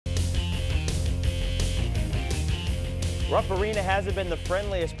Rupp Arena hasn't been the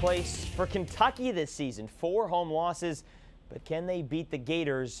friendliest place for Kentucky this season. 4 home losses, but can they beat the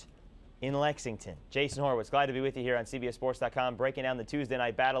Gators in Lexington? Jason Horowitz, glad to be with you here on CBSSports.com, breaking down the Tuesday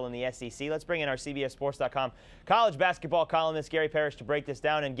night battle in the SEC. Let's bring in our CBSSports.com college basketball columnist, Gary Parrish, to break this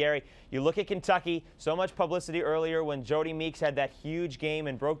down. And Gary, you look at Kentucky, so much publicity earlier when Jodie Meeks had that huge game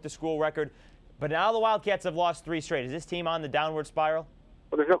and broke the school record. But now the Wildcats have lost 3 straight. Is this team on the downward spiral?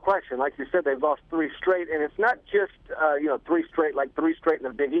 Well, there's no question. Like you said, they've lost 3 straight, and it's not just 3 straight, like 3 straight in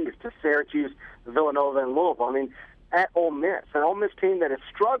the Big East to Syracuse, Villanova, and Louisville. I mean, at Ole Miss, an Ole Miss team that has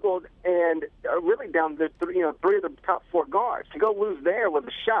struggled and really down to 3 of the top 4 guards. To go lose there was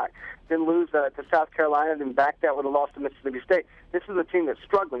a shock. Then lose to South Carolina, then back that with a loss to Mississippi State. This is a team that's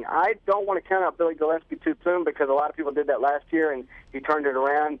struggling. I don't want to count out Billy Gillispie too soon because a lot of people did that last year and he turned it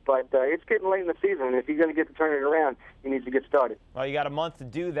around. But it's getting late in the season, and if he's going to get to turn it around, he needs to get started. Well, you got a month to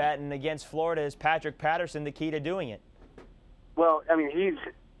do that, and against Florida is Patrick Patterson the key to doing it? Well, I mean,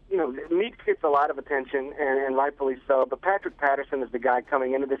 Meeks gets a lot of attention, and rightfully so, but Patrick Patterson is the guy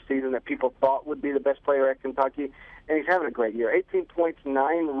coming into this season that people thought would be the best player at Kentucky, and he's having a great year. 18 points,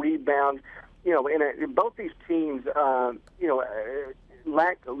 9 rebounds. Both these teams,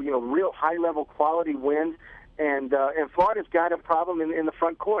 lack, real high-level quality wins, and Florida's got a problem in the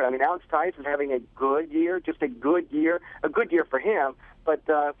front court. I mean, Alex Tice is having a good year, just a good year for him. But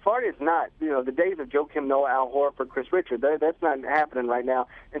Florida is not, the days of Joakim Noah, Al Horford, Chris Richard, that's not happening right now.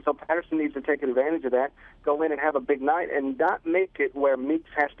 And so Patterson needs to take advantage of that, go in and have a big night, and not make it where Meeks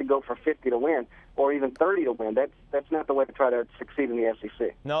has to go for 50 to win or even 30 to win. That's not the way to try to succeed in the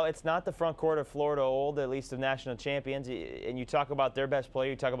SEC. No, it's not the front court of Florida old, at least of national champions. And you talk about their best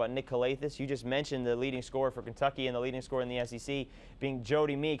player, you talk about Nick Calathis. You just mentioned the leading scorer for Kentucky and the leading scorer in the SEC being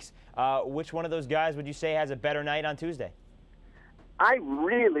Jodie Meeks. Which one of those guys would you say has a better night on Tuesday? I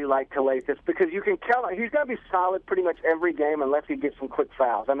really like Calathis because you can tell he's going to be solid pretty much every game unless he gets some quick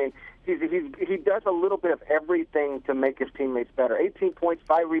fouls. I mean, he does a little bit of everything to make his teammates better. 18 points,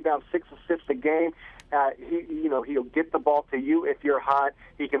 5 rebounds, 6 assists a game. He'll get the ball to you if you're hot.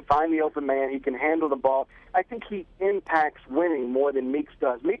 He can find the open man. He can handle the ball. I think he impacts winning more than Meeks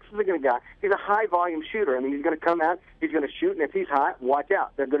does. Meeks is a good guy. He's a high-volume shooter. I mean, he's going to come out, he's going to shoot, and if he's hot, watch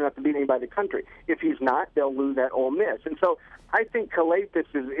out. They're good enough to beat anybody in the country. If he's not, they'll lose at Ole Miss. And so I think Calathis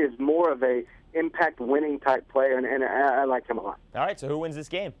is more of a impact-winning type player, and I like him a lot. All right, so who wins this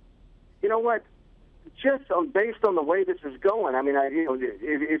game? You know what? Just based on the way this is going, I mean,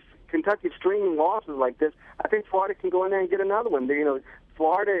 if Kentucky's stringing losses like this, I think Florida can go in there and get another one.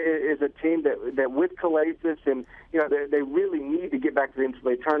 Florida is a team that with Calathis, and they really need to get back to the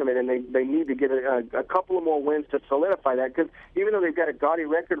NCAA tournament, and they need to get a couple of more wins to solidify that. Because even though they've got a gaudy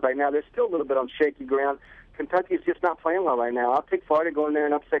record right now, they're still a little bit on shaky ground. Kentucky's just not playing well right now. I'll take Florida going there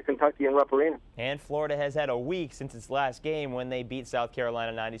and upset Kentucky in Rupp Arena. And Florida has had a week since its last game when they beat South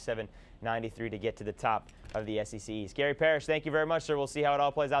Carolina 97-93 to get to the top of the SEC East. Gary Parrish, thank you very much, sir. We'll see how it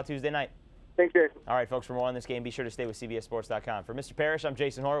all plays out Tuesday night. Thanks, Jason. All right, folks, for more on this game, be sure to stay with CBSSports.com. For Mr. Parrish, I'm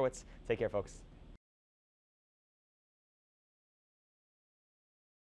Jason Horowitz. Take care, folks.